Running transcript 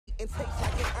and tastes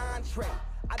like an entree.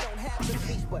 I don't have the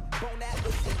feast, but bon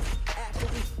appetit. After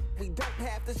we don't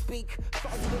have to speak. Saw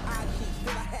you in IG,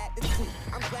 still I had to tweet.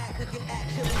 I'm glad we can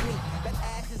actually meet. That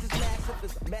ass is as massive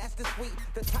as Master Sweet.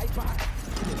 The type I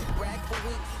brag for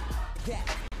weeks. Yeah,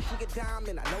 she a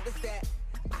diamond, I noticed that.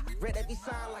 I read every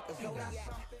sign like a zodiac.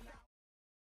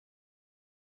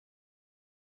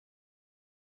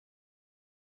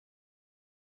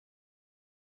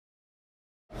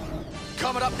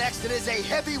 Coming up next, it is a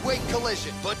heavyweight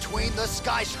collision between the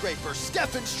skyscraper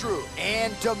Stefan Struve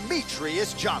and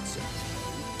Demetrius Johnson.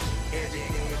 You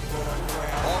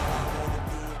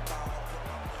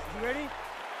ready?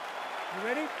 You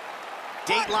ready?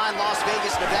 Dateline, Las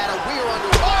Vegas, Nevada. We are under.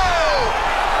 Oh!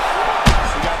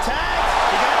 He got tagged.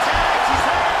 He got tagged. He's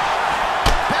hurt.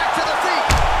 Back to the feet.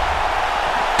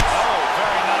 Oh,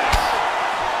 very nice.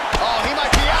 Oh, he might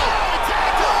be out.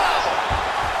 Tagged him.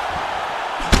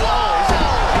 Whoa! He's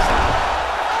out.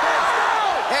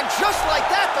 And just like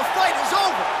that, the fight is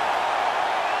over.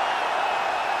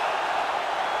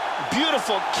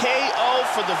 Beautiful KO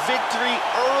for the victory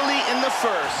early in the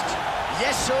first.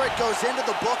 Yes, sir, it goes into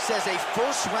the books as a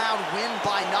first-round win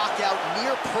by knockout,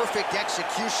 near-perfect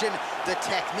execution. The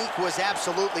technique was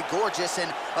absolutely gorgeous,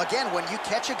 and again, when you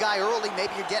catch a guy early,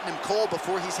 maybe you're getting him cold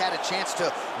before he's had a chance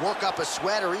to work up a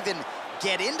sweat or even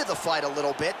get into the fight a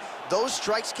little bit. Those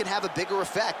strikes can have a bigger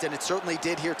effect, and it certainly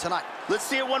did here tonight. Let's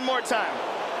see it one more time.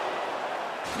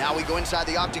 Now we go inside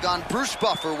the octagon. Bruce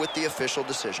Buffer with the official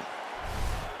decision.